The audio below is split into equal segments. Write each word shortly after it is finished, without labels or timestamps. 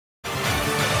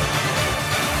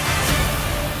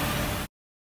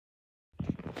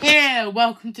Here,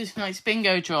 welcome to tonight's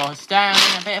bingo draw. Stay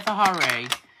in a bit of a hurry.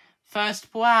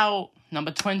 First ball out, number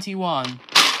 21.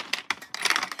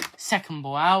 Second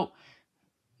ball out,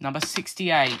 number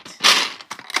 68.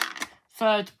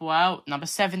 Third ball out, number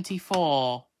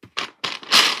 74.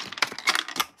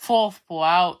 Fourth ball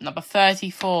out, number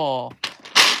 34.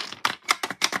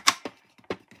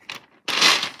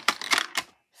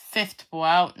 Fifth ball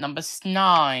out, number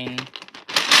 9.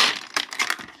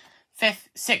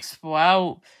 Sixth ball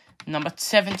out, number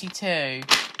 72.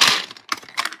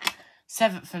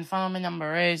 Seventh and final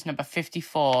number is number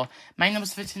 54. Main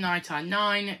numbers for tonight are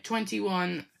 9,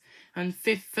 21, and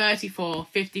 34,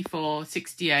 54,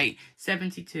 68,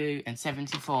 72, and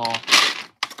 74.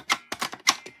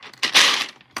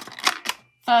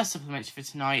 First supplementary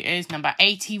for tonight is number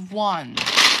 81.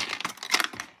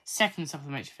 Second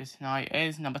supplementary for tonight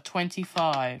is number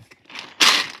 25.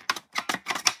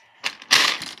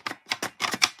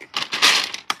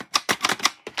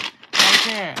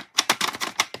 Here.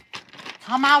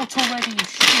 Come out already, you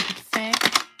stupid fig.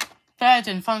 Third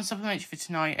and final supplementary for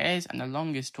tonight is, and the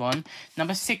longest one,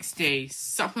 number 60.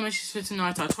 Supplementaries for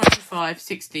tonight are 25,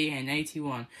 60, and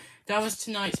 81. That was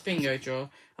tonight's bingo draw.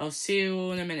 I'll see you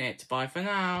all in a minute. Bye for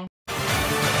now.